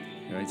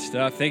Great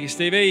stuff. Thank you,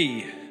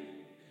 Stevie.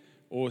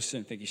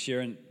 Awesome. Thank you,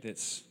 Sharon.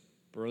 That's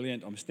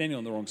brilliant. I'm standing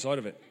on the wrong side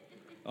of it.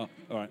 Oh,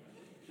 all right.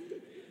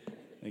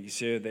 Thank you,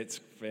 sir. That's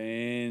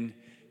fantastic.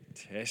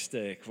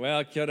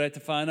 Well, kia ora te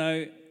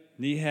whānau.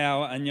 Ni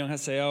hao,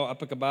 annyeonghaseyo,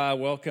 apa kabar.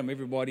 Welcome,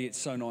 everybody. It's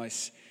so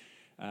nice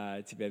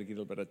to be able to get a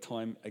little bit of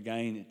time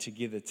again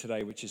together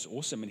today, which is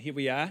awesome. And here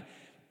we are,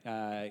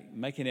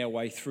 making our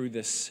way through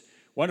this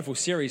wonderful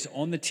series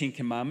on the Ten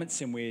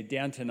Commandments, and we're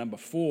down to number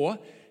 4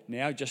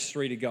 now, just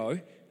 3 to go.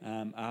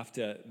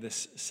 After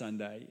this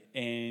Sunday.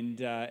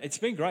 And it's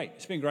been great.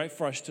 It's been great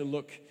for us to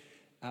look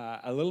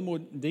a little more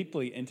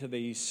deeply into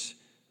this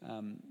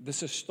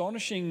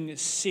astonishing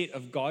set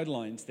of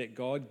guidelines that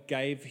God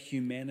gave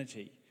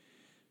humanity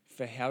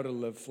for how to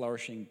live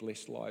flourishing,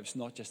 blessed lives,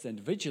 not just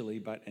individually,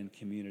 but in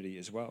community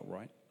as well,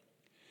 right?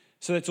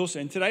 So that's awesome.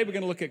 And today we're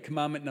going to look at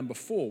commandment number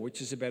 4, which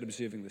is about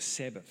observing the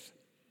Sabbath.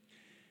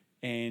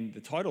 And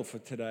the title for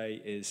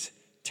today is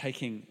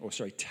Take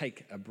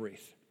a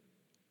Breath.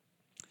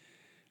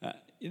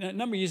 A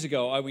number of years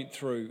ago, I went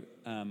through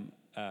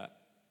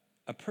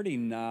a pretty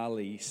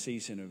gnarly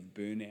season of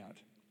burnout.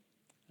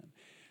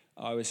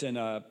 I was in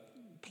a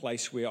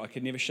place where I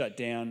could never shut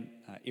down.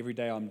 Every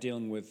day I'm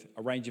dealing with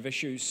a range of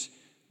issues.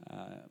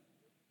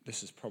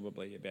 This is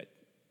probably about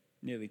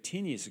nearly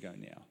 10 years ago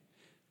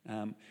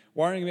now.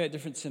 Worrying about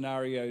different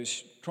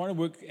scenarios, trying to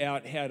work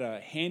out how to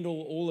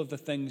handle all of the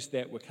things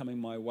that were coming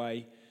my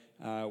way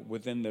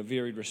within the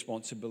varied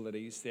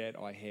responsibilities that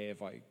I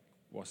have. I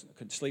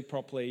couldn't sleep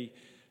properly.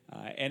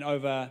 And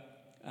over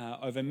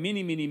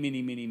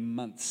many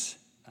months,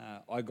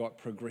 I got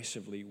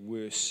progressively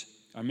worse.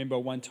 I remember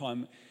one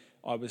time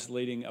I was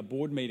leading a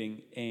board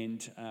meeting,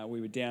 and we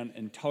were down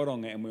in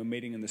Tauranga, and we were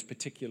meeting in this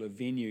particular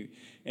venue.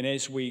 And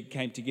as we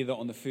came together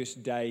on the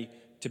first day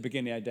to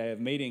begin our day of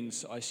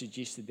meetings, I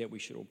suggested that we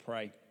should all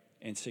pray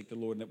and seek the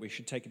Lord, and that we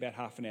should take about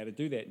half an hour to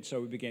do that. And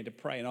so we began to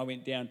pray, and I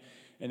went down,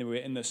 and we were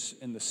in this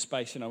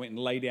space, and I went and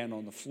lay down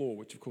on the floor,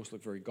 which of course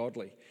looked very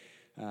godly.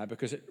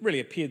 Because it really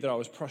appeared that I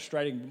was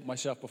prostrating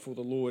myself before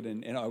the Lord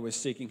and I was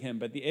seeking Him.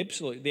 But the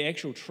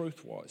actual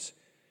truth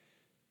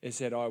is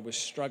that I was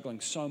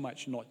struggling so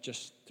much not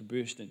just to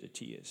burst into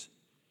tears,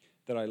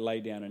 that I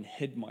lay down and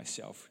hid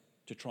myself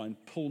to try and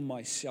pull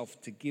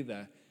myself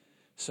together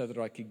so that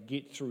I could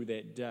get through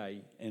that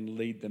day and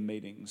lead the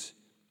meetings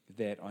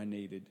that I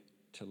needed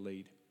to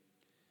lead.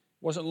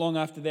 It wasn't long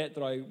after that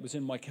I was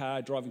in my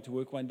car driving to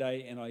work one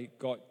day, and I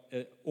got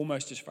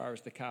almost as far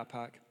as the car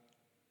park.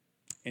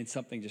 And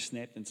something just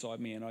snapped inside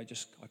me, and I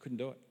couldn't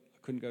do it. I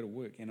couldn't go to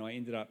work. And I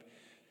ended up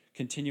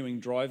continuing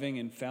driving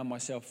and found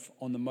myself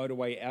on the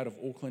motorway out of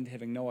Auckland,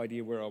 having no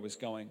idea where I was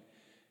going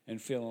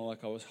and feeling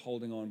like I was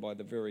holding on by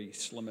the very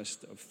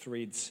slimmest of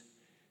threads.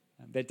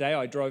 That day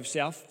I drove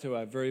south to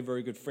a very,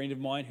 very good friend of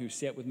mine who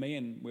sat with me,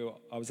 and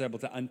I was able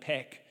to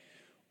unpack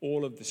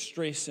all of the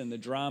stress and the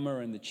drama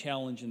and the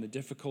challenge and the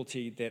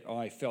difficulty that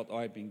I felt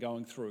I had been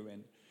going through.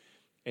 And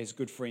as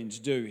good friends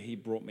do, he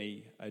brought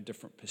me a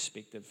different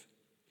perspective,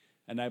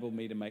 enabled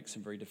me to make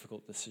some very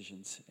difficult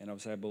decisions, and I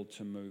was able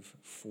to move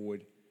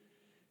forward.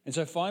 And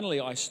so finally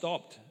I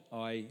stopped.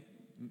 I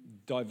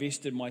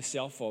divested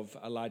myself of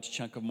a large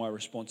chunk of my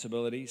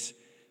responsibilities.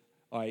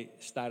 I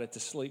started to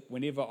sleep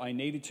whenever I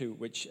needed to,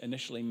 which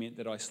initially meant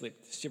that I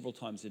slept several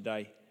times a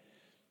day.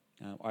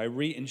 I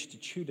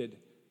reinstituted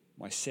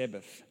my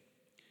Sabbath,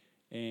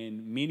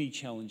 and many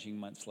challenging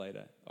months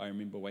later, I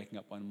remember waking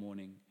up one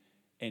morning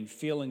and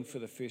feeling for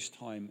the first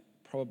time,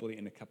 probably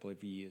in a couple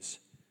of years,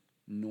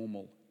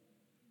 normal.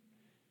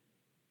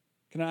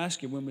 Can I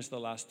ask you, when was the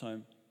last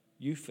time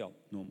you felt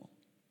normal?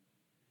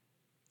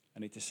 I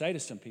need to say to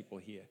some people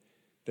here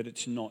that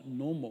it's not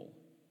normal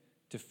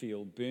to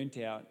feel burnt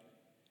out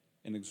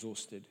and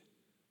exhausted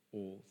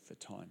all the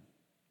time.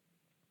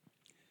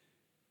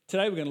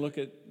 Today we're going to look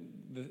at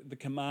the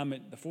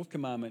commandment, the 4th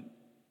commandment,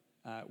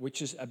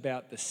 which is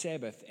about the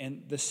Sabbath.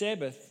 And the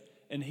Sabbath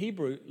in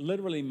Hebrew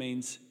literally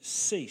means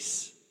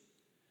cease.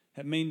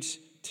 It means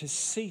to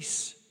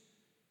cease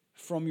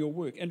from your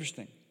work.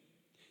 Interesting.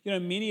 You know,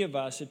 many of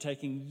us are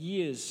taking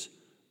years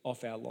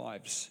off our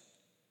lives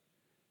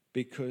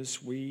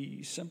because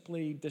we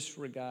simply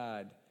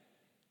disregard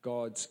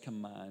God's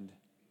command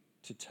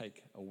to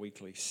take a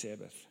weekly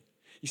Sabbath.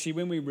 You see,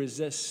 when we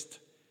resist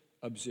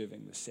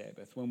observing the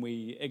Sabbath, when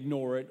we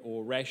ignore it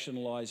or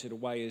rationalize it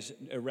away as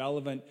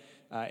irrelevant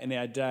in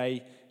our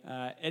day,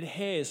 it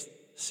has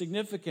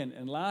significant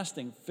and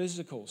lasting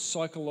physical,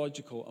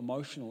 psychological,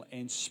 emotional,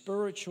 and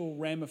spiritual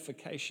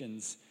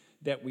ramifications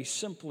that we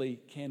simply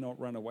cannot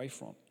run away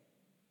from.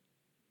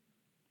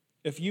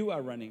 If you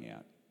are running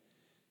out,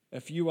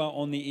 if you are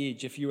on the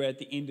edge, if you're at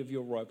the end of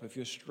your rope, if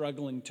you're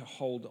struggling to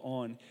hold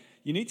on,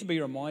 you need to be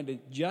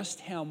reminded just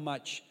how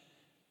much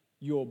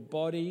your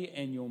body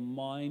and your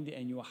mind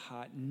and your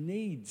heart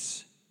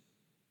needs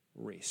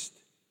rest.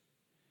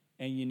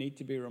 And you need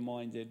to be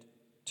reminded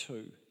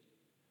too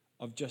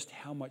of just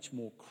how much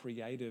more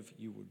creative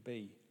you would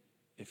be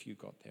if you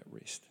got that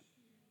rest.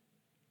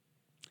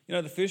 You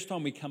know, the first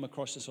time we come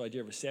across this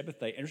idea of a Sabbath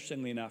day,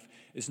 interestingly enough,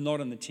 is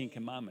not in the Ten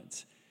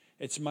Commandments.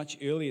 It's much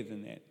earlier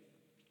than that.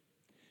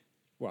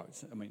 well,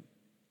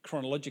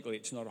 chronologically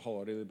it's not a whole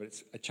lot earlier, but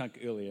it's a chunk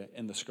earlier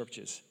in the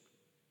scriptures.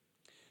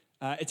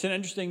 It's an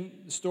interesting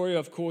story.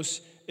 Of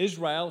course,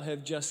 Israel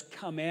have just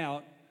come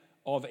out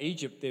of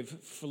Egypt. They've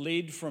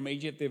fled from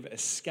Egypt. They've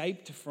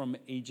escaped from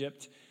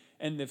Egypt.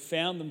 And they've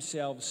found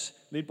themselves,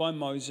 led by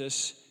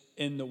Moses,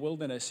 in the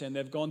wilderness. And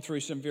they've gone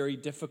through some very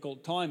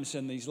difficult times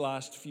in these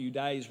last few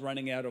days,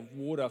 running out of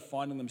water,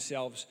 finding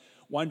themselves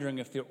wondering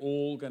if they're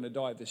all going to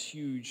die. This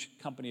huge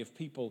company of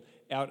people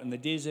out in the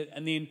desert.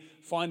 And then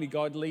finally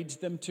God leads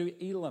them to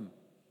Elim,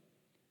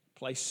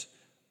 place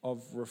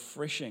of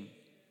refreshing.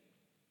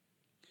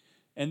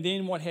 And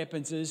then what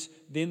happens is,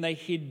 then they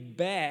head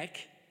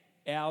back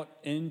out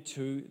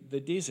into the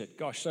desert.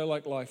 Gosh, so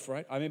like life,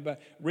 right? I remember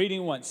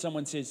reading once,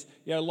 someone says,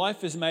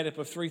 life is made up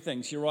of three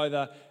things. You're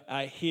either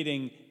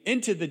heading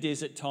into the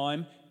desert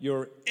time,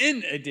 you're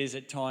in a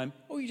desert time,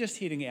 or you're just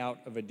heading out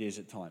of a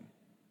desert time.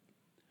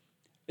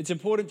 It's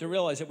important to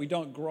realize that we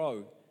don't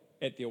grow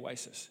at the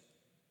oasis.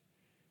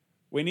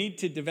 We need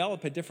to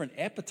develop a different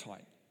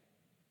appetite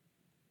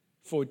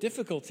for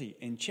difficulty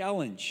and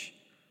challenge,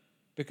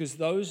 because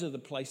those are the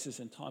places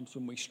and times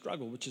when we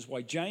struggle, which is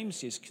why James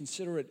says,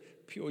 consider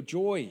it pure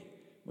joy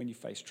when you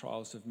face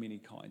trials of many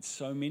kinds.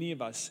 So many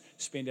of us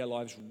spend our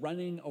lives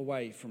running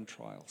away from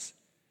trials,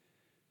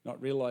 not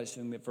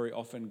realizing that very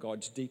often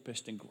God's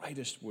deepest and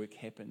greatest work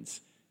happens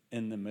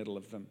in the middle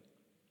of them.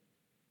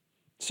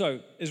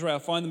 So Israel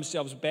find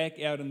themselves back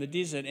out in the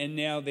desert, and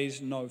now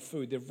there's no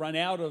food. They've run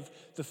out of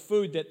the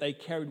food that they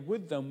carried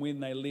with them when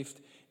they left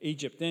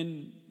Egypt.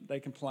 Then they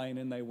complain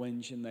and they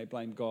whinge and they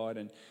blame God.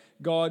 And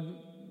God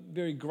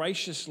very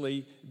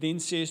graciously then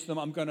says to them,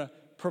 I'm going to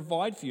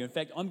provide for you. In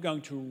fact, I'm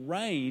going to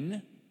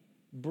rain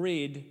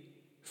bread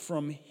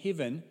from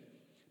heaven.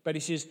 But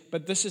he says,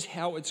 but this is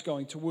how it's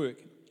going to work.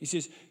 He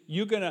says,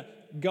 you're going to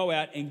go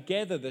out and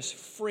gather this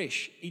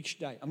fresh each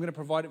day. I'm going to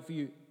provide it for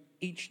you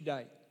each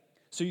day.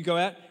 So you go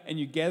out and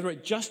you gather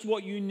it, just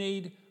what you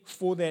need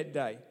for that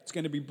day. It's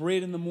going to be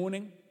bread in the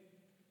morning.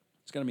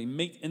 It's going to be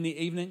meat in the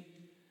evening.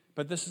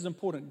 But this is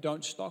important.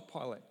 Don't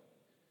stockpile it,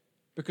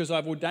 because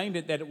I've ordained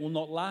it that it will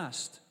not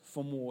last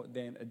for more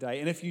than a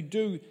day. And if you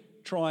do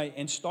try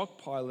and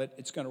stockpile it,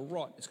 it's going to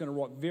rot. It's going to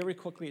rot very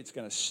quickly. It's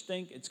going to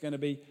stink. It's going to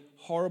be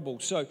horrible.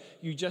 So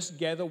you just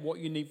gather what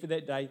you need for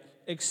that day,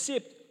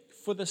 except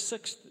for the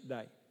sixth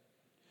day.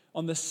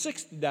 On the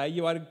sixth day,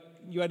 you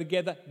are to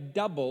gather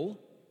double.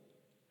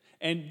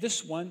 And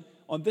this one,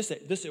 on this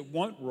it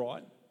won't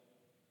rot.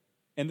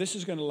 And this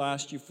is going to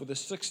last you for the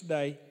sixth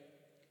day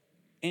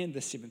and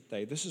the seventh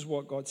day. This is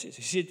what God says.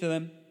 He said to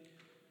them,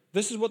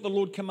 this is what the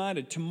Lord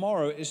commanded.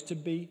 Tomorrow is to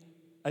be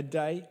a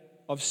day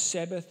of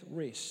Sabbath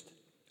rest,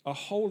 a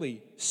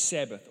holy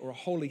Sabbath or a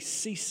holy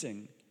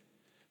ceasing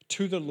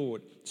to the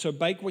Lord. So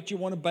bake what you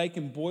want to bake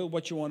and boil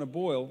what you want to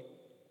boil.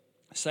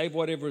 Save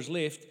whatever is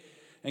left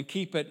and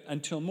keep it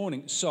until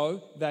morning.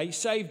 So they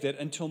saved it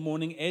until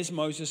morning as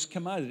Moses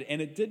commanded,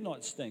 and it did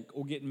not stink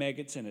or get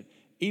maggots in it.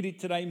 Eat it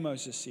today,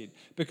 Moses said,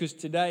 because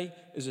today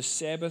is a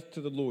Sabbath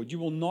to the Lord. You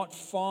will not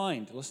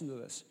find, listen to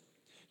this,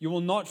 you will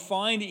not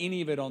find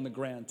any of it on the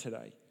ground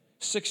today.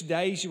 6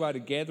 days you are to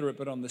gather it,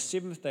 but on the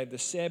seventh day of the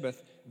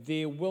Sabbath,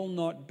 there will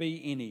not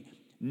be any.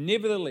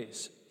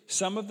 Nevertheless,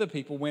 some of the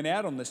people went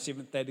out on the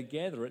seventh day to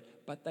gather it,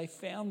 but they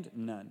found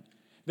none.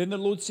 Then the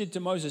Lord said to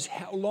Moses,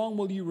 how long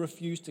will you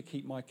refuse to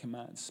keep my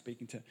commands?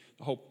 Speaking to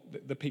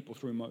the people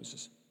through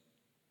Moses.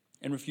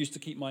 And refuse to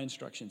keep my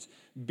instructions.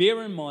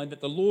 Bear in mind that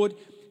the Lord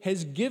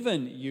has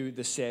given you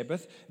the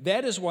Sabbath.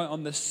 That is why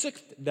on the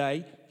sixth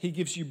day, he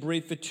gives you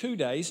bread for 2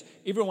 days.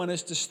 Everyone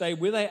is to stay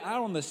where they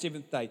are on the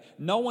seventh day.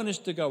 No one is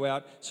to go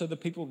out, so the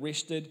people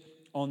rested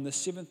on the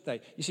seventh day.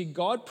 You see,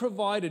 God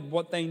provided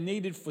what they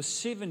needed for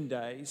 7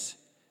 days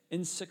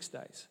in 6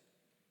 days.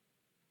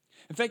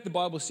 In fact, the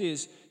Bible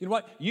says, you know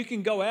what? You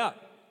can go out.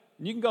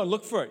 You can go and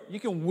look for it. You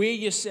can wear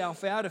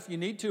yourself out if you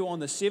need to on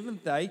the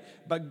seventh day,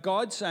 but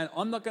God's saying,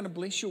 I'm not going to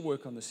bless your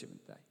work on the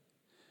seventh day.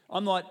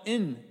 I'm not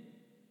in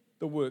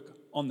the work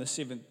on the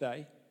seventh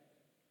day.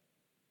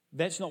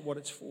 That's not what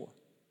it's for.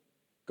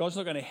 God's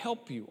not going to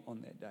help you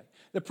on that day.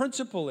 The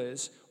principle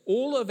is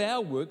all of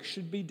our work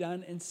should be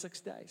done in 6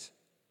 days.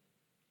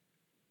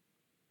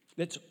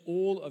 That's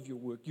all of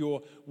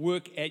your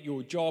work at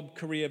your job,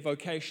 career,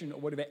 vocation, or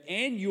whatever,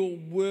 and your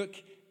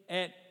work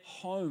at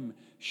home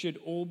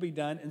should all be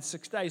done in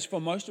 6 days. For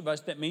most of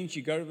us, that means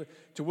you go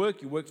to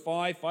work, you work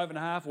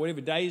 5.5, whatever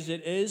days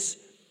it is,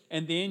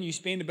 and then you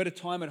spend a bit of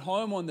time at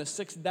home on the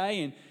sixth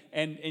day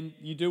and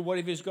you do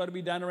whatever's got to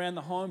be done around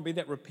the home, be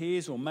that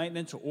repairs or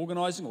maintenance or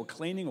organizing or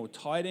cleaning or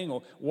tidying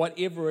or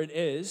whatever it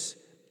is,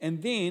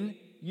 and then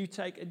you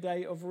take a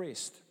day of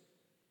rest.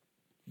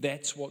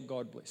 That's what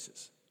God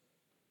blesses.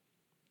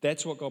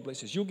 That's what God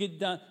blesses. You'll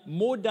get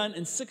more done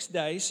in 6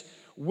 days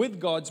with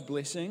God's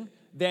blessing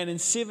than in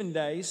 7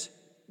 days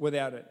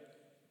without it.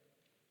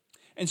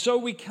 And so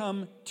we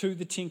come to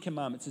the 10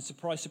 Commandments. And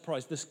surprise,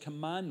 surprise, this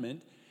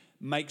commandment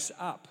makes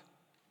up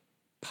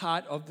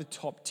part of the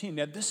top 10.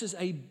 Now, this is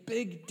a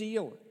big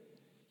deal.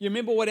 You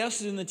remember what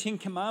else is in the 10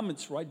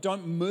 Commandments, right?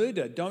 Don't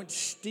murder, don't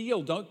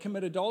steal, don't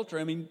commit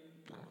adultery. I mean,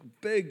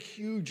 big,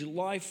 huge,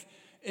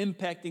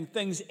 life-impacting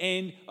things,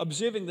 and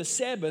observing the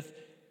Sabbath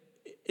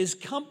is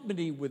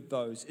company with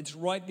those. It's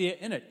right there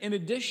in it. In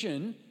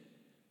addition,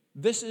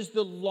 this is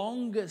the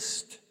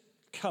longest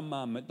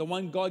commandment, the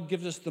one God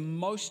gives us the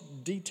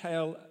most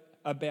detail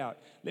about.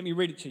 Let me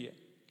read it to you.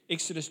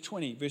 Exodus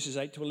 20, verses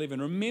 8 to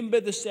 11. Remember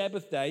the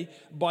Sabbath day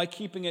by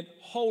keeping it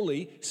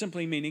holy,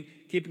 simply meaning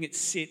keeping it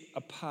set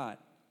apart.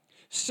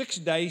 6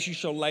 days you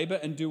shall labor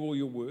and do all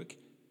your work,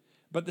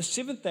 but the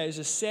seventh day is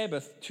a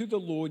Sabbath to the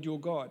Lord your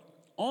God.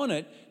 On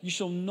it you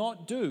shall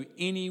not do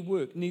any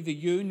work, neither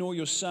you nor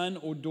your son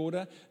or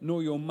daughter,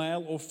 nor your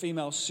male or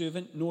female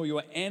servant, nor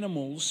your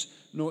animals,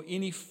 nor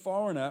any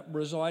foreigner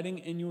residing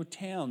in your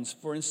towns.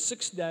 For in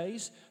 6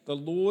 days the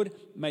Lord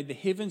made the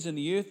heavens and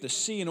the earth, the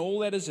sea and all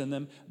that is in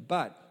them,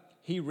 but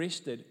he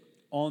rested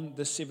on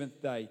the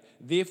seventh day.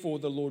 Therefore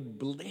the Lord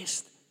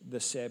blessed the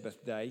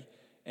Sabbath day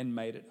and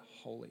made it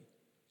holy.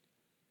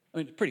 I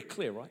mean, it's pretty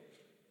clear, right?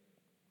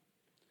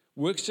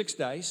 Work 6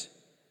 days,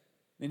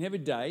 then have a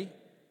day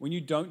when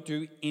you don't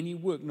do any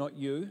work, not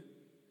you,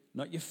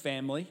 not your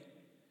family,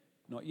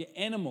 not your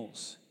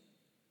animals.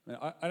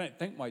 I don't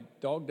think my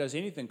dog does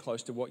anything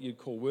close to what you'd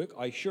call work.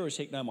 I sure as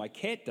heck know my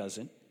cat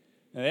doesn't.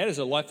 Now that is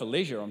a life of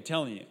leisure, I'm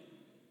telling you.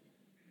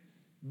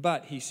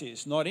 But he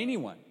says, not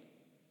anyone.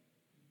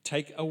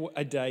 Take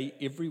a day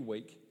every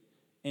week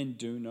and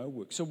do no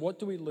work. So what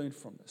do we learn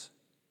from this?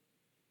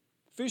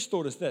 First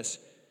thought is this.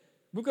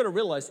 We've got to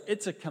realize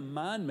it's a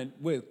commandment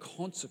with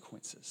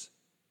consequences.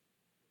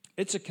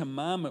 It's a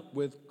commandment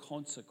with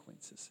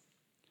consequences.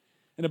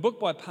 In a book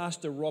by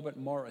Pastor Robert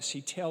Morris,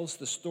 he tells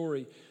the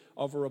story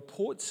of a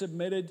report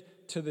submitted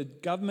to the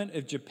government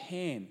of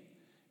Japan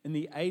in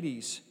the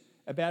 80s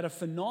about a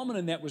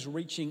phenomenon that was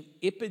reaching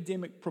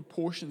epidemic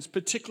proportions,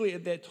 particularly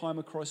at that time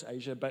across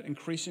Asia, but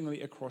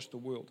increasingly across the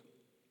world.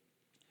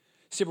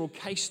 Several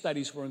case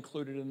studies were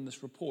included in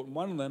this report.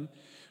 One of them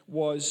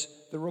was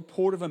the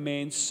report of a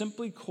man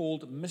simply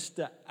called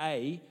Mr.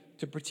 A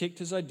to protect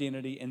his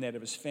identity and that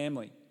of his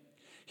family.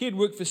 He had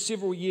worked for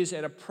several years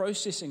at a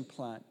processing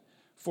plant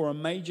for a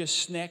major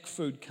snack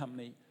food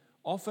company,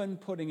 often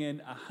putting in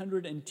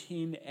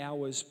 110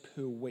 hours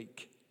per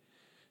week.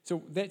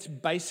 So that's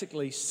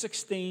basically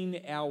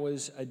 16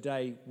 hours a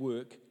day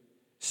work,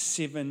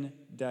 7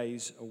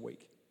 days a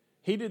week.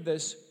 He did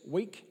this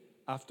week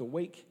after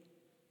week,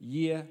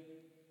 year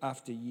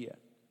after year.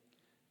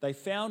 They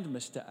found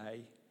Mr.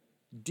 A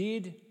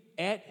dead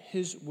at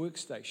his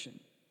workstation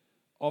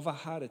of a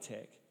heart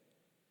attack.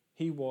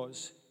 He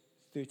was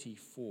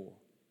 34.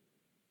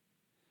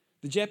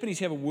 The Japanese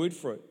have a word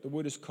for it. The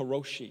word is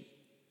koroshi.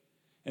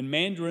 In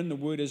Mandarin, the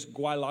word is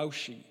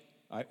guailaoshi.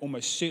 I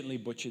almost certainly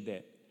butchered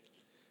that.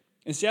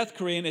 In South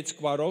Korean, it's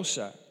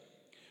gwarosa.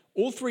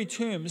 All three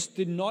terms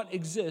did not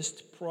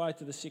exist prior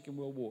to the Second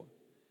World War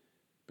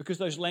because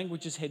those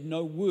languages had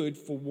no word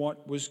for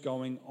what was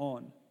going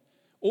on.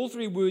 All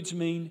three words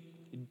mean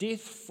death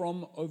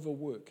from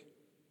overwork.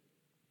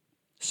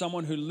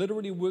 Someone who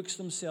literally works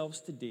themselves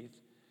to death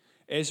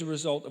as a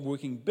result of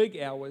working big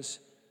hours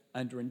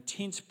under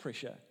intense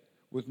pressure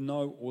with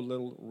no or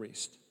little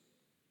rest.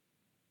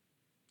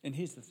 And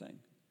here's the thing.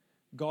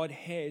 God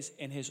has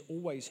and has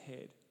always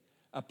had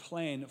a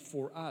plan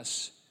for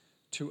us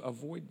to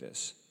avoid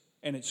this.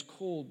 And it's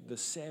called the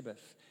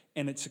Sabbath.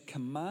 And it's a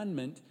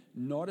commandment,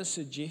 not a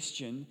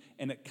suggestion.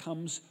 And it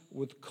comes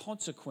with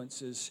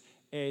consequences,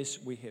 as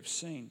we have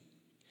seen.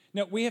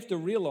 Now, we have to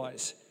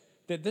realize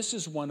that this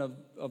is one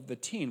of the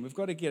 10. We've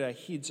got to get our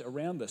heads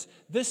around this.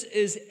 This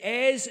is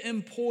as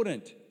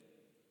important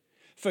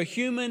for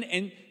human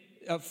and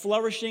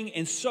flourishing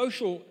and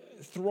social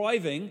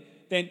thriving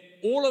than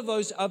all of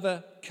those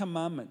other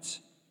commandments.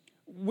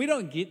 We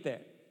don't get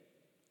that.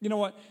 You know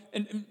what?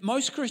 And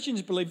most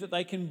Christians believe that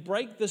they can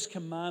break this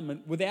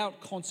commandment without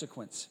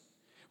consequence.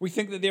 We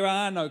think that there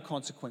are no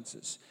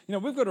consequences. You know,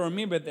 we've got to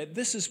remember that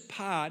this is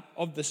part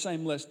of the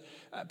same list.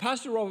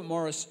 Pastor Robert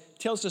Morris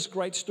tells this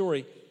great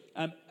story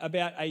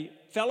about a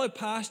fellow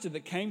pastor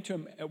that came to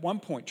him at one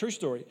point, true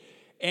story,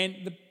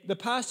 and the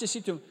pastor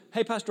said to him,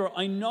 hey, Pastor,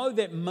 I know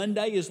that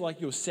Monday is like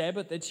your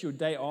Sabbath, that's your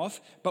day off,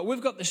 but we've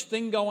got this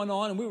thing going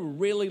on and we would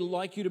really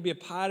like you to be a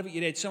part of it.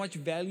 You'd add so much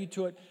value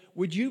to it.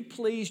 Would you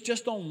please,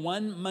 just on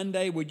one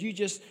Monday, would you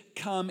just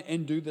come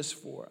and do this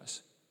for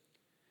us?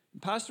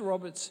 And Pastor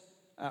Robert's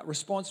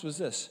response was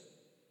this,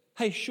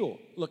 hey, sure,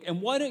 look,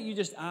 and why don't you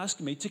just ask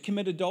me to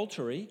commit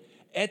adultery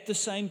at the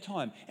same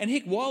time? And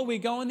heck, while we're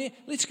going there,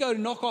 let's go to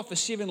knock off a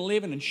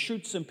 7-Eleven and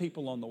shoot some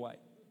people on the way.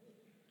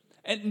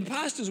 And the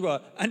pastors were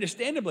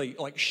understandably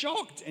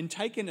shocked and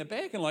taken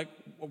aback and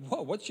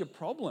whoa, what's your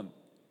problem?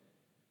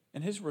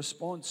 And his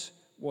response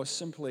was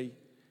simply,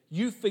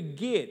 you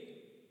forget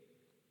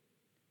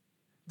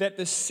that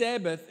the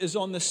Sabbath is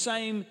on the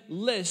same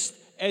list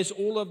as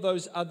all of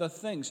those other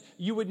things.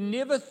 You would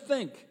never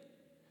think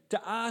to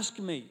ask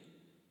me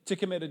to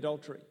commit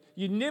adultery.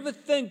 You'd never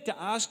think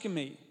to ask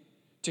me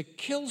to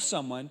kill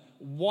someone.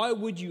 Why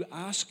would you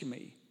ask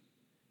me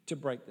to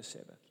break the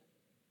Sabbath?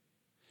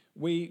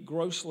 We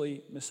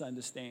grossly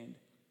misunderstand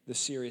the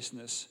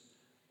seriousness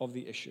of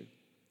the issue.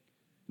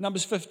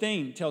 Numbers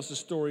 15 tells the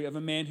story of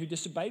a man who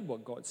disobeyed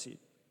what God said.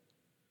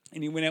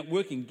 And he went out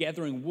working,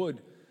 gathering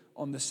wood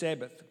on the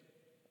Sabbath.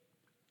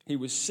 He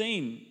was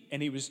seen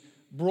and he was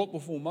brought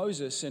before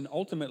Moses, and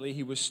ultimately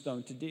he was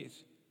stoned to death.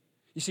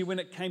 You see, when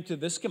it came to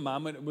this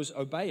commandment, it was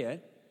obey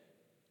it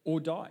or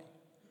die.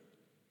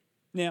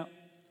 Now,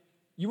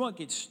 you won't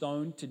get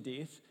stoned to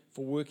death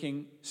for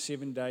working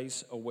 7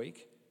 days a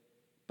week,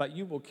 but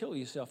you will kill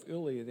yourself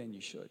earlier than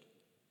you should.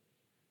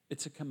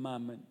 It's a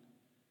commandment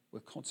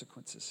with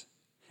consequences.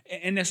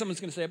 And now someone's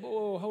going to say,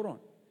 oh, hold on.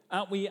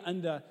 Aren't we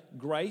under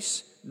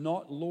grace,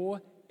 not law?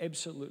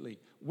 Absolutely.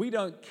 We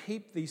don't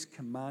keep these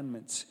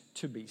commandments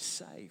to be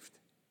saved,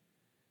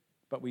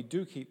 but we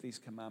do keep these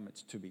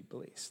commandments to be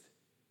blessed,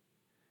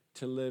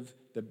 to live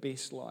the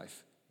best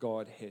life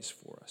God has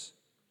for us.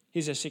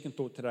 Here's our second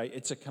thought today.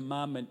 It's a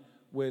commandment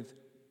with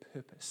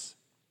purpose.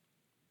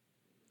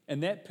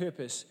 And that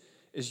purpose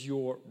is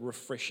your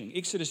refreshing.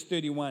 Exodus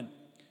 31.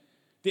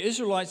 The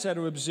Israelites are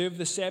to observe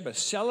the Sabbath,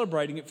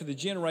 celebrating it for the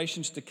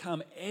generations to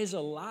come as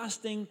a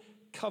lasting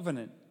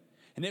covenant.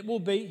 And it will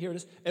be, here it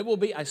is, it will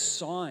be a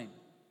sign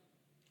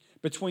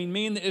between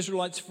me and the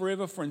Israelites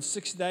forever. For in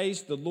 6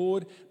 days the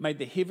Lord made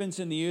the heavens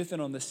and the earth,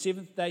 and on the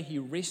seventh day he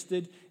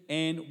rested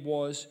and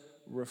was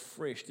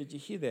refreshed. Did you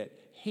hear that?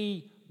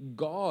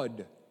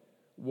 God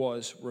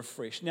was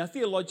refreshed. Now,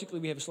 theologically,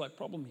 we have a slight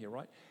problem here,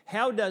 right?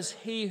 How does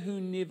he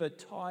who never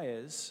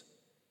tires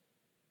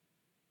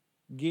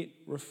get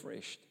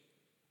refreshed?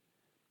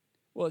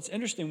 Well, it's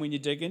interesting when you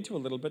dig into a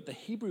little bit. The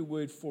Hebrew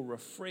word for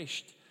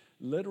refreshed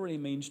literally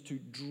means to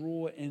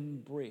draw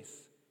in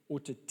breath or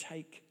to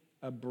take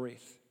a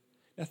breath.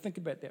 Now, think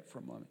about that for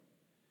a moment.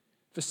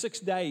 For 6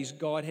 days,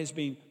 God has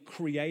been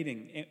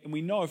creating, and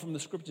we know from the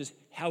scriptures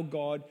how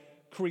God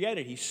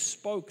created. He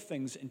spoke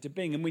things into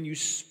being, and when you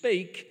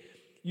speak,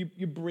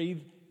 you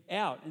breathe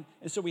out.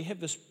 And so we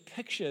have this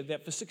picture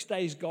that for 6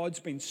 days,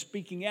 God's been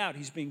speaking out.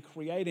 He's been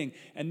creating,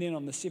 and then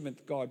on the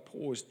seventh, God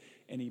paused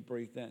and he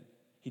breathed in.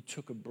 He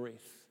took a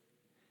breath,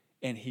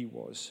 and he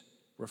was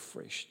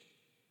refreshed.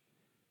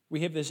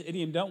 We have this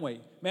idiom, don't we?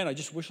 Man, I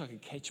just wish I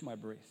could catch my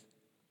breath.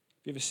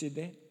 Have you ever said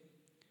that?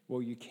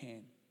 Well, you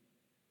can.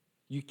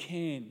 You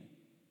can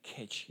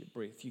catch your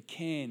breath. You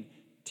can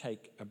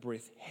take a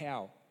breath.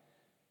 How?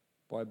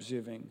 By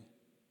observing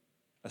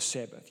a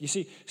Sabbath. You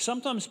see,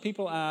 sometimes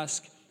people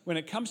ask, when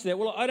it comes to that,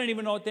 well, I don't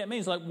even know what that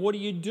means. Like, what do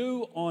you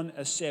do on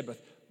a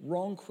Sabbath?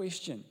 Wrong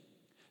question.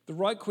 The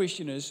right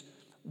question is,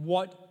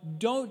 what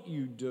don't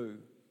you do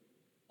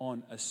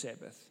on a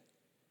Sabbath?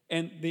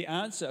 And the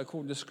answer,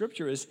 according to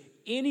Scripture, is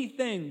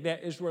anything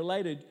that is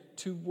related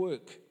to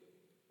work,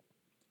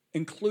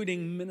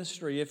 including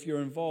ministry, if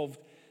you're involved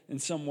in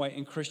some way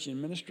in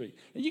Christian ministry.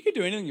 And you can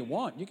do anything you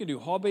want. You can do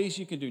hobbies,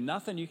 you can do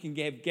nothing, you can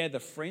gather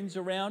friends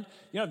around.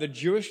 You know, the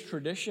Jewish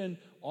tradition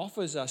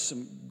offers us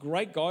some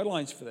great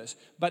guidelines for this.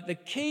 But the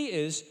key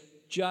is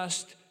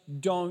just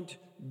don't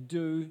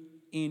do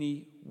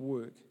any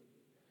work.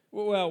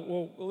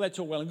 Well, that's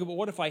all well and good, but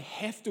what if I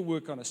have to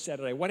work on a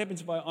Saturday? What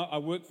happens if I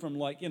work from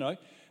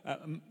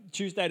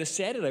Tuesday to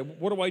Saturday?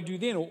 What do I do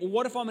then? Or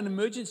what if I'm an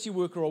emergency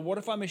worker? Or what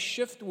if I'm a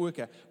shift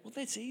worker? Well,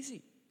 that's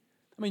easy.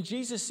 I mean,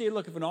 Jesus said,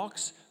 look, if an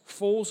ox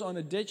falls on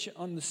a ditch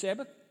on the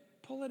Sabbath,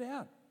 pull it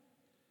out.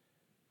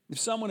 If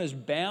someone is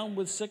bound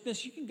with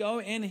sickness, you can go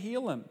and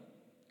heal them.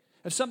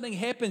 If something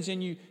happens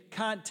and you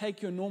can't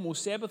take your normal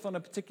Sabbath on a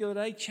particular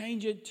day,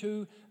 change it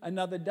to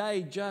another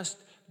day. Just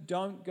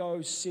don't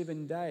go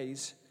 7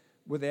 days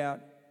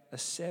without a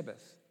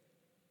Sabbath.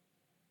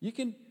 You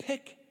can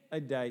pick a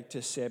day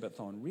to Sabbath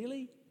on.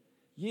 Really?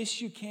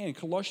 Yes, you can.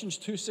 Colossians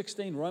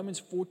 2:16,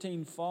 Romans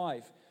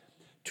 14:5.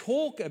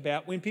 Talk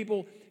about when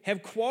people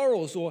have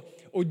quarrels or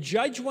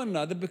judge one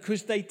another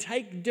because they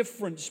take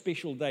different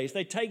special days.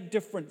 They take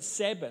different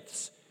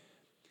Sabbaths.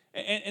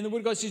 And the Word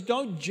of God says,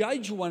 don't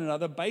judge one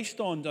another based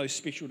on those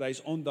special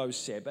days, on those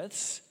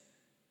Sabbaths.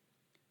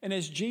 And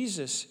as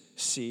Jesus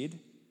said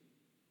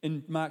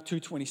in Mark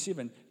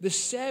 2:27, the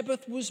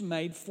Sabbath was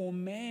made for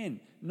man,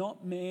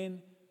 not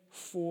man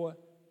for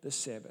the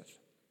Sabbath.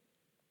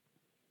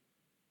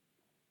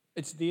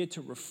 It's there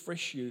to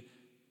refresh you,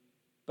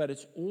 but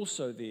it's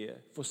also there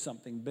for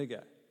something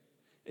bigger.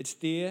 It's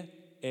there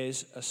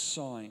as a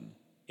sign,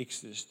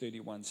 Exodus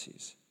 31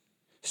 says.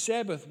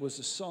 Sabbath was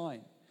a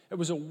sign. It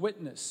was a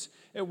witness.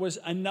 It was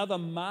another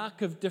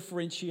mark of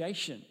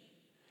differentiation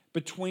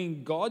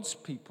between God's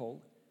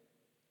people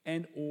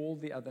and all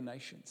the other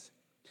nations.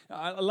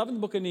 I love in the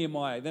book of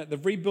Nehemiah,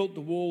 they've rebuilt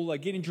the wall, they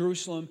get in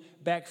Jerusalem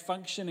back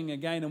functioning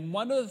again. And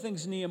one of the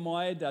things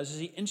Nehemiah does is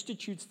he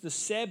institutes the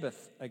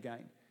Sabbath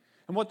again.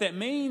 And what that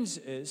means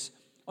is,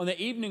 on the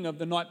evening of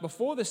the night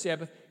before the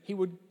Sabbath, he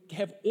would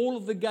have all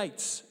of the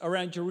gates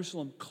around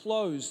Jerusalem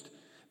closed,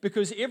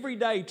 because every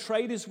day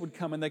traders would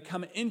come and they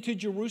come into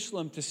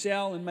Jerusalem to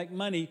sell and make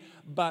money,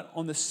 but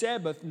on the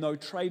Sabbath, no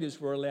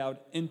traders were allowed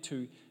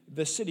into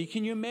the city.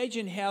 Can you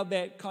imagine how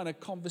that kind of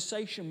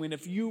conversation, when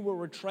if you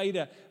were a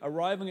trader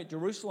arriving at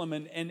Jerusalem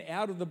and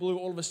out of the blue,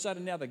 all of a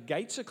sudden now the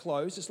gates are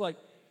closed, it's like,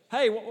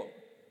 hey,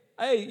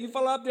 you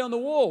fell up there on the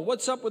wall.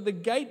 What's up with the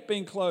gate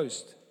being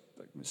closed?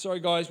 Like, Sorry,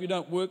 guys, we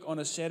don't work on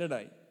a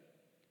Saturday.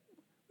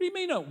 What do you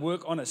mean don't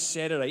work on a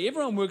Saturday?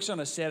 Everyone works on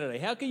a Saturday.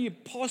 How can you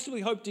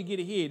possibly hope to get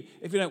ahead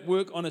if you don't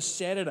work on a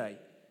Saturday?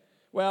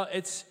 Well,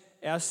 it's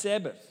our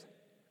Sabbath.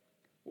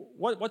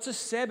 What's a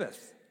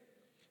Sabbath?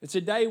 It's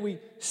a day we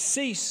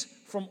cease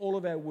from all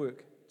of our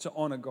work to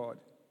honor God.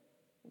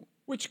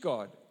 Which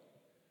God?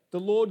 The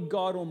Lord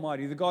God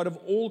Almighty, the God of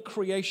all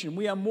creation.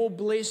 We are more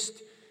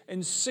blessed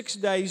in 6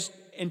 days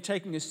and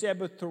taking a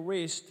Sabbath to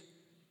rest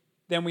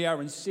than we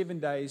are in 7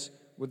 days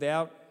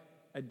without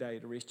a day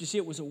to rest. You see,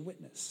 it was a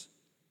witness.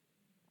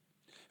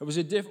 It was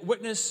a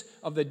witness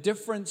of the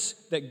difference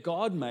that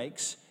God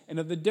makes and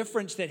of the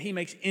difference that He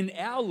makes in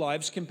our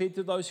lives compared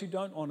to those who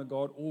don't honor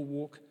God or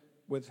walk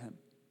with Him.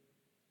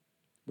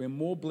 We're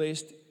more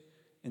blessed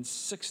in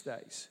 6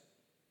 days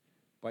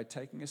by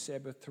taking a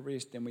Sabbath to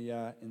rest than we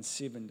are in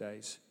 7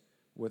 days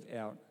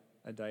without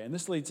a day. And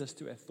this leads us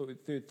to our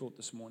third thought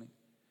this morning,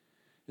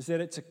 is that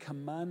it's a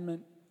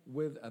commandment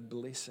with a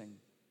blessing.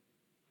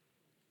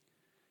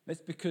 That's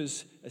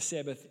because a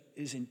Sabbath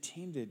is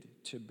intended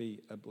to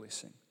be a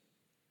blessing.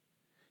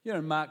 You know,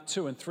 in Mark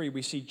 2 and 3,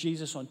 we see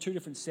Jesus on 2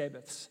 different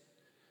Sabbaths.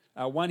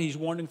 One, he's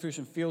wandering through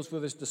some fields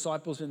with his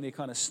disciples and they're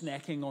kind of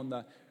snacking on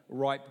the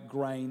ripe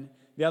grain.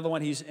 The other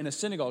one, he's in a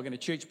synagogue, in a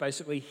church,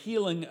 basically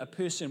healing a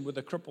person with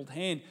a crippled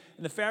hand.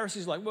 And the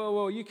Pharisees are like,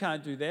 whoa, you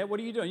can't do that. What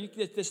are you doing?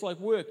 That's like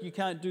work. You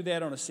can't do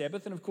that on a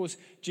Sabbath. And of course,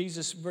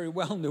 Jesus very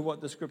well knew what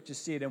the scripture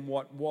said and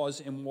what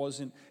was and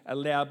wasn't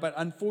allowed. But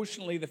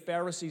unfortunately, the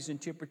Pharisees'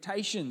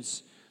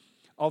 interpretations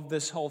of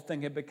this whole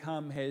thing had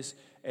become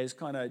as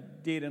kind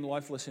of dead and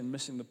lifeless and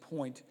missing the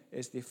point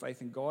as their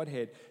faith in God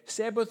had.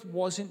 Sabbath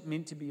wasn't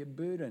meant to be a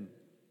burden.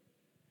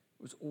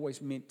 It was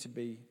always meant to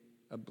be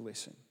a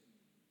blessing.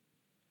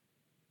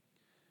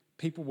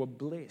 People were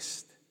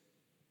blessed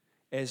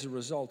as a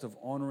result of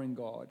honoring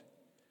God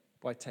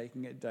by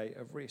taking a day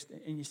of rest.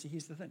 And you see,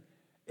 here's the thing.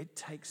 It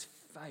takes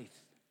faith.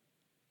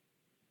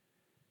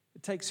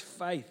 It takes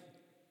faith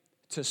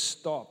to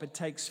stop. It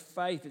takes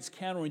faith. It's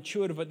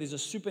counterintuitive, but there's a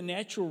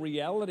supernatural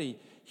reality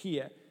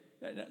here.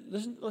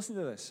 Listen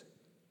to this.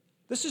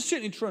 This is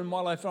certainly true in my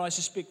life, and I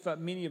suspect for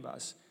many of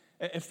us,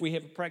 if we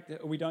have a practice,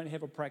 or we don't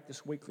have a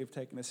practice weekly of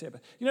taking a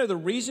Sabbath. You know, the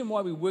reason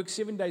why we work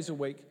 7 days a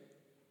week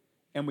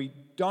and we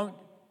don't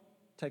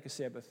take a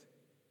Sabbath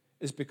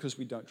is because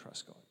we don't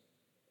trust God.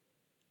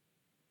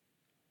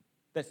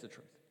 That's the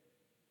truth.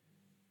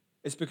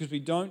 It's because we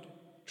don't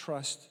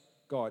trust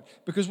God.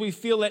 Because we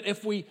feel that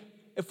if we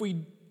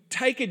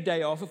take a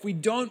day off, if we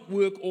don't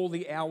work all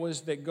the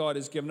hours that God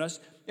has given us,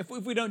 if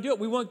we don't do it,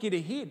 we won't get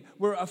ahead.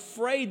 We're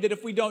afraid that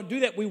if we don't do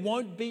that, we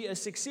won't be a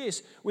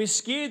success. We're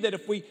scared that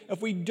if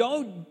we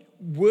don't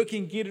work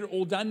and get it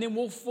all done, then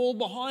we'll fall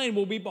behind.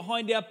 We'll be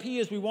behind our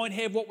peers. We won't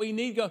have what we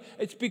need.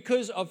 It's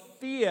because of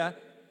fear.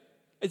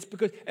 It's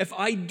because if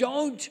I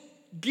don't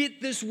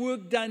get this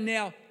work done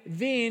now,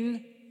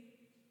 then,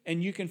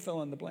 and you can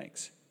fill in the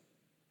blanks.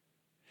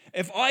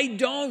 If I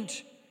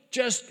don't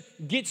just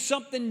get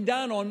something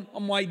done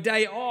on my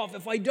day off,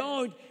 if I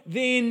don't,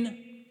 then,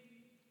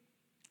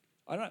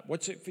 I don't know,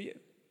 what's it for you?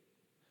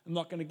 I'm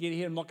not going to get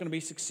here. I'm not going to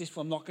be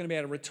successful. I'm not going to be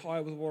able to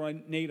retire with what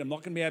I need. I'm not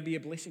going to be able to be a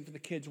blessing for the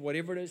kids,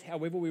 whatever it is,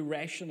 however we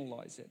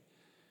rationalize it.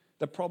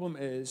 The problem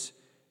is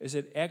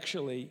that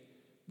actually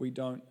we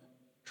don't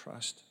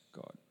trust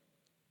God.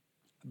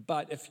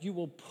 But if you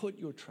will put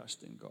your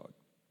trust in God,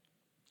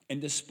 and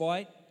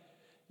despite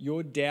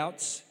your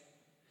doubts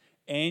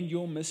and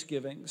your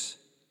misgivings,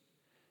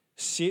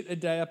 set a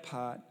day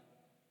apart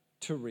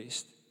to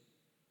rest.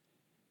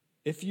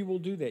 If you will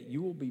do that,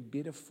 you will be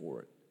better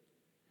for it.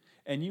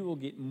 And you will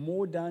get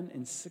more done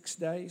in 6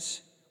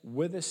 days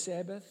with a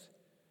Sabbath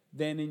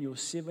than in your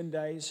 7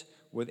 days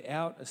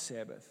without a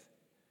Sabbath.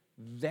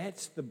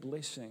 That's the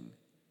blessing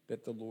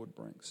that the Lord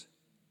brings.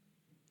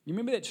 You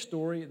remember that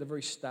story at the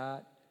very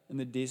start in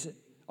the desert?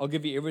 I'll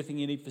give you everything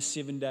you need for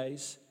 7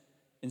 days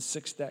in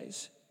 6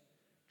 days.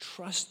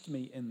 Trust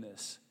me in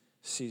this,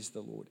 says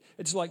the Lord.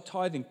 It's like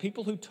tithing.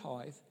 People who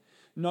tithe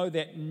know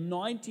that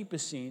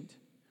 90%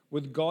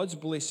 with God's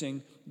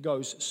blessing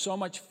goes so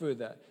much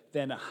further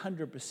than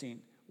 100%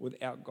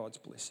 without God's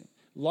blessing.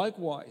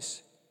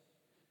 Likewise,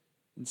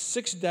 in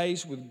 6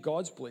 days with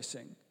God's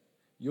blessing,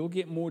 you'll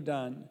get more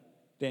done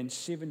than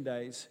 7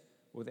 days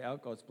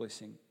without God's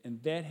blessing.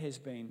 And that has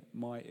been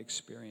my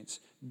experience.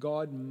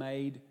 God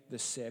made the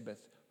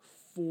Sabbath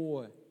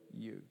for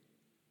you.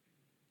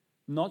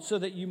 Not so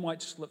that you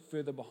might slip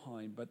further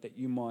behind, but that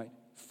you might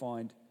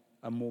find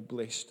a more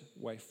blessed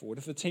way forward.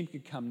 If the team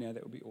could come now,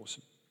 that would be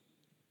awesome.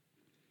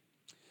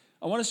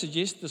 I want to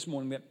suggest this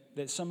morning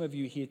that some of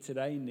you here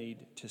today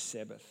need to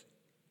Sabbath.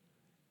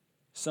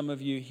 Some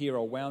of you here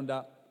are wound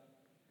up,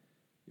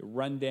 you're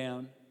run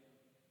down,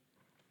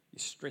 you're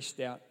stressed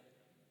out,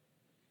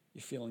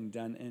 you're feeling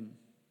done in.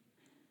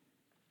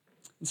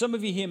 And some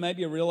of you here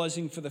maybe are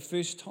realizing for the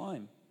first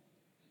time,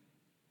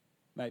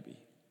 maybe,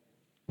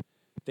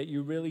 that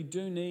you really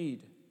do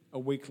need a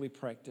weekly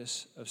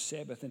practice of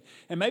Sabbath.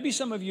 And maybe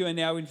some of you are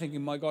now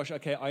thinking, my gosh,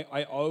 okay,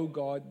 I owe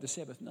God the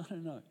Sabbath.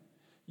 No.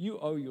 You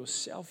owe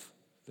yourself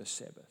the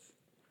Sabbath.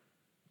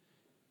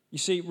 You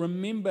see,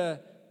 remember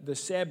the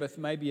Sabbath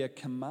may be a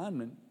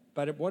commandment,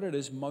 but what it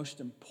is most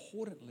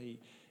importantly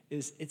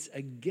is it's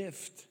a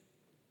gift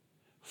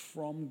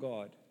from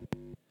God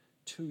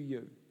to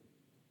you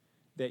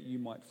that you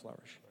might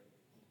flourish.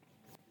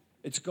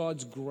 It's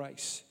God's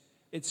grace.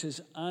 It's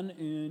His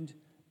unearned,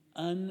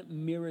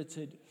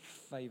 unmerited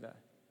favor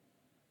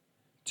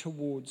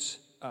towards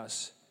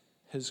us,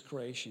 His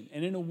creation.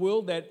 And in a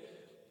world that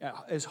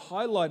is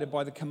highlighted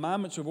by the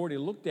commandments we've already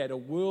looked at, a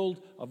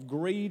world of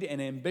greed and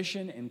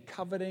ambition and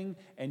coveting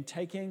and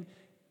taking,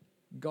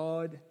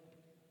 God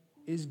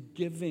is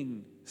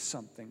giving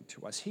something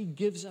to us. He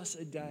gives us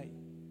a day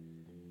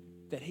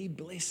that He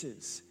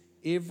blesses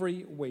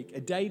every week, a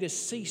day to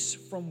cease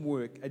from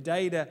work, a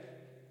day to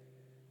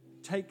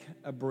take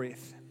a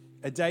breath,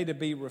 a day to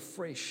be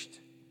refreshed,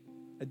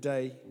 a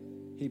day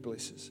He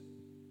blesses.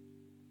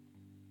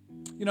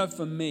 You know,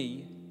 for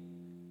me,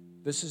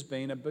 this has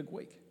been a big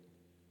week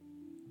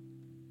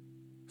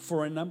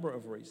for a number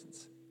of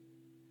reasons.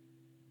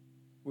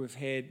 We've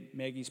had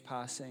Maggie's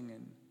passing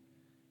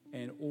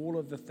and all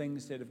of the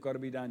things that have got to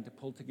be done to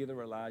pull together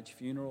a large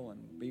funeral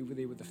and be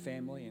there with the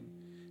family.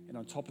 And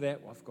on top of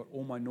that, I've got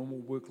all my normal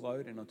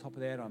workload. And on top of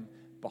that, I'm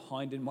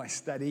behind in my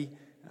study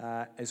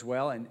as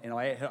well. And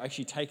I had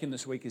actually taken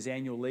this week as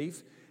annual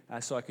leave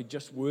so I could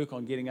just work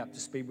on getting up to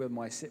speed with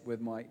my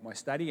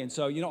study. And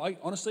so, you know, I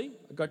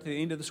got to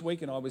the end of this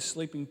week and I was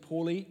sleeping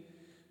poorly.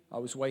 I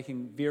was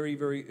waking very,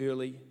 very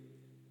early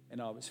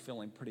and I was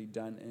feeling pretty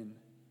done in.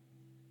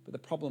 But the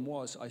problem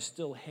was I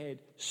still had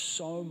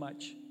so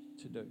much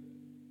to do.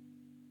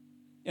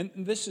 And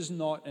this is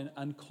not an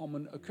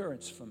uncommon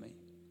occurrence for me.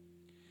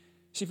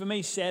 See, for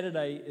me,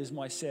 Saturday is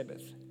my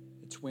Sabbath.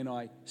 It's when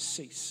I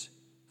cease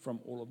from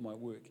all of my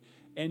work.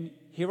 And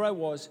here I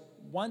was,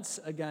 once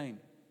again,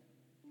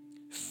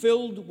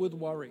 filled with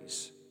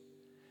worries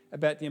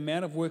about the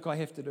amount of work I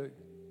have to do.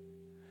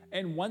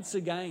 And once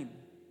again,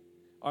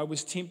 I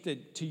was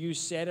tempted to use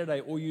Saturday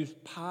or use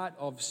part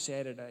of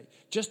Saturday,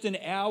 just an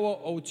hour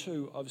or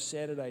two of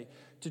Saturday,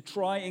 to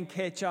try and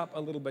catch up a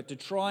little bit, to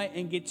try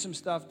and get some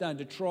stuff done,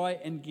 to try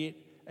and get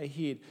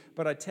ahead.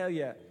 But I tell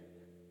you,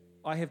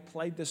 I have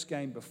played this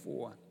game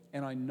before,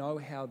 and I know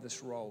how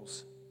this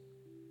rolls.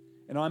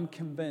 And I'm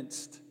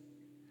convinced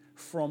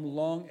from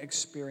long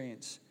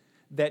experience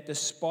that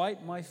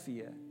despite my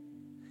fear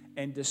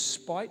and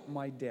despite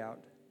my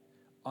doubt,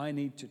 I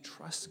need to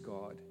trust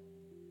God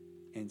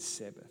and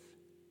Sabbath.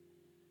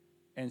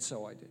 And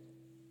so I did.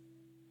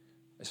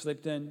 I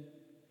slept in.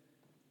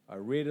 I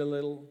read a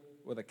little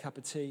with a cup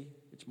of tea,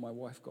 which my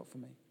wife got for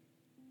me.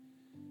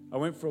 I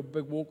went for a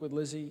big walk with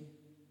Lizzie.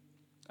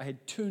 I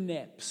had 2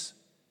 naps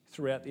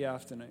throughout the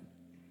afternoon.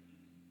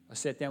 I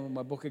sat down with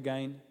my book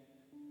again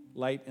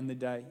late in the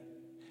day.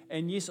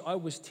 And yes, I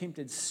was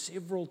tempted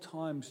several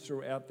times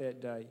throughout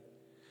that day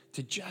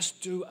to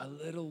just do a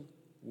little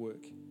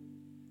work.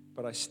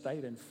 But I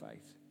stayed in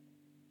faith.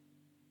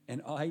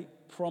 And I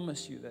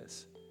promise you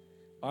this,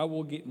 I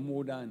will get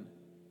more done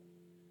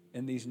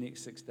in these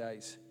next 6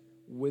 days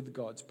with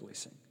God's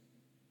blessing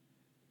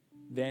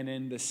than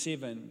in the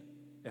 7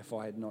 if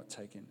I had not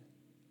taken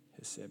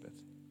His Sabbath.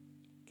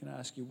 Can I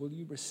ask you, will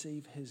you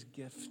receive His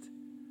gift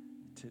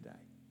today?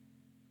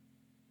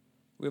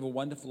 We have a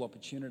wonderful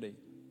opportunity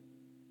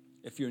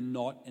if you're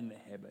not in the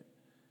habit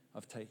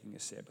of taking a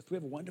Sabbath. We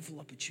have a wonderful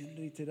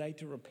opportunity today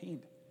to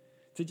repent,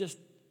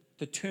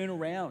 to turn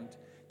around,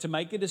 to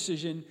make a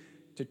decision,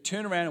 to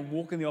turn around and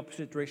walk in the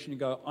opposite direction and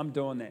go, I'm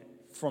doing that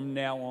from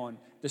now on.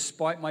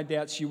 Despite my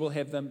doubts, you will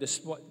have them.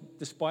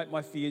 Despite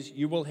my fears,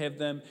 you will have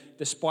them.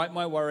 Despite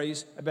my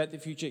worries about the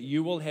future,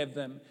 you will have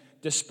them.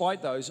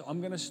 Despite those,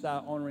 I'm going to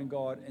start honoring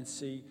God and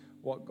see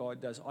what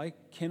God does. I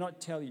cannot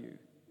tell you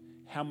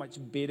how much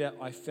better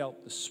I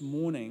felt this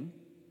morning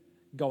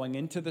going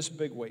into this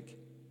big week,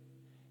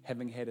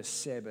 having had a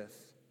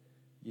Sabbath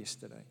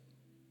yesterday.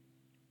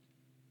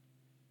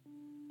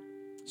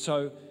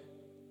 So,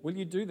 will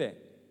you do that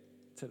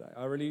today?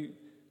 I really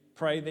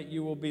pray that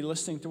you will be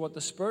listening to what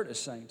the Spirit is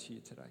saying to you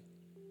today.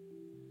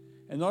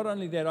 And not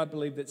only that, I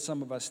believe that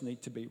some of us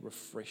need to be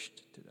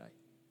refreshed today.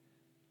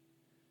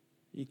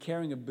 Are you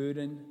carrying a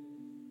burden?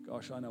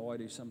 Gosh, I know I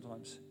do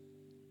sometimes.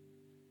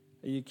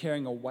 Are you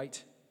carrying a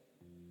weight?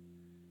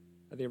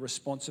 Are there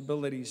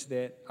responsibilities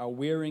that are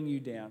wearing you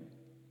down?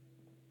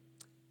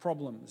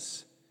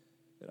 Problems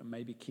that are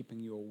maybe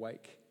keeping you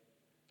awake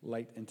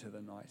late into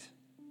the night?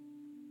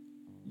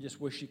 You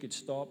just wish you could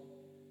stop,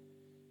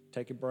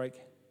 take a break,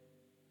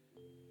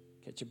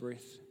 catch a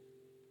breath.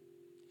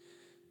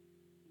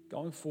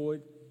 Going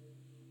forward,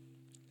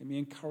 let me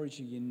encourage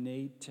you, you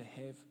need to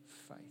have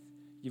faith.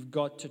 You've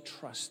got to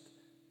trust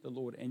the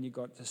Lord and you've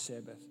got to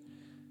Sabbath.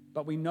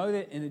 But we know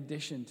that in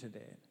addition to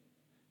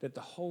that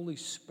the Holy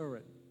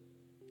Spirit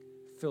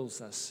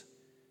fills us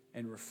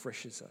and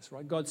refreshes us,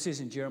 right? God says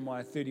in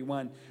Jeremiah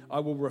 31, I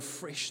will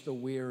refresh the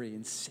weary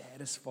and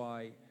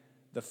satisfy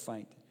the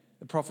faint.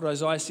 The prophet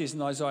Isaiah says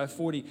in Isaiah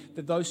 40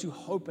 that those who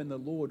hope in the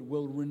Lord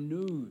will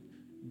renew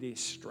their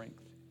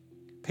strength.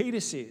 Peter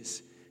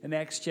says in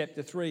Acts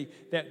chapter 3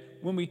 that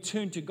when we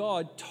turn to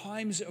God,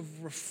 times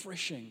of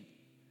refreshing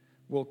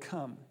will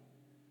come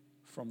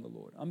from the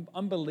Lord.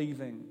 I'm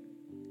believing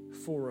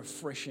for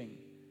refreshing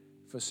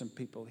for some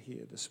people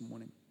here this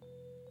morning.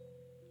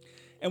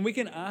 And we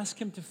can ask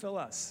him to fill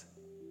us.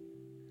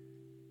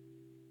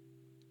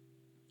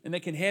 And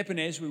that can happen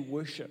as we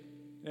worship.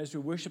 As we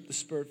worship, the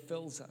Spirit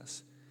fills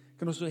us. It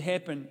can also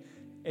happen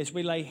as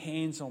we lay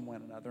hands on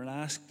one another and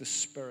ask the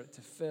Spirit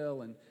to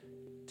fill and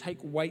take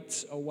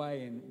weights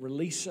away and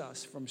release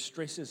us from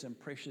stresses and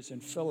pressures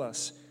and fill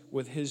us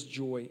with his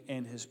joy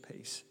and his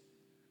peace.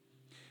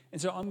 And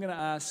so I'm going to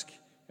ask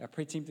our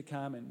prayer team to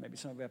come and maybe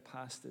some of our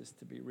pastors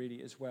to be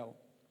ready as well.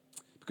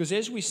 Because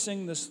as we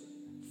sing this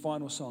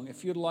final song,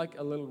 if you'd like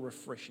a little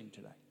refreshing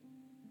today,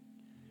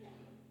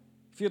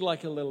 if you'd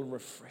like a little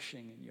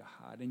refreshing in your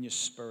heart, in your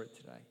spirit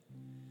today,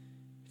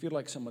 if you'd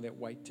like some of that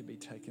weight to be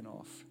taken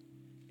off,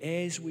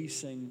 as we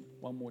sing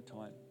one more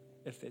time,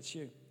 if that's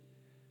you,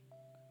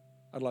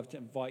 I'd love to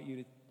invite you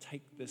to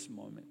take this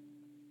moment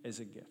as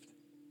a gift.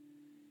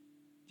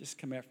 Just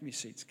come out from your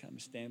seats, come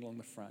stand along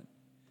the front,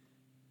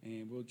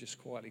 and we'll just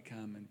quietly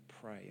come and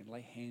pray and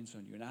lay hands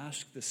on you and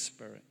ask the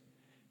Spirit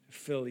to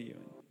fill you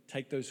and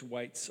take those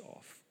weights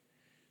off,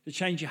 to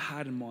change your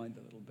heart and mind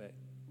a little bit,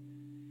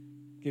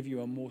 give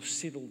you a more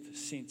settled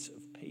sense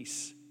of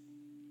peace,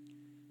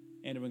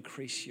 and to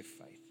increase your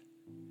faith,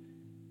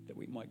 that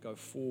we might go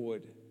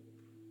forward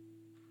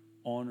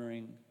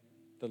honoring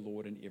the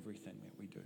Lord in everything that we do.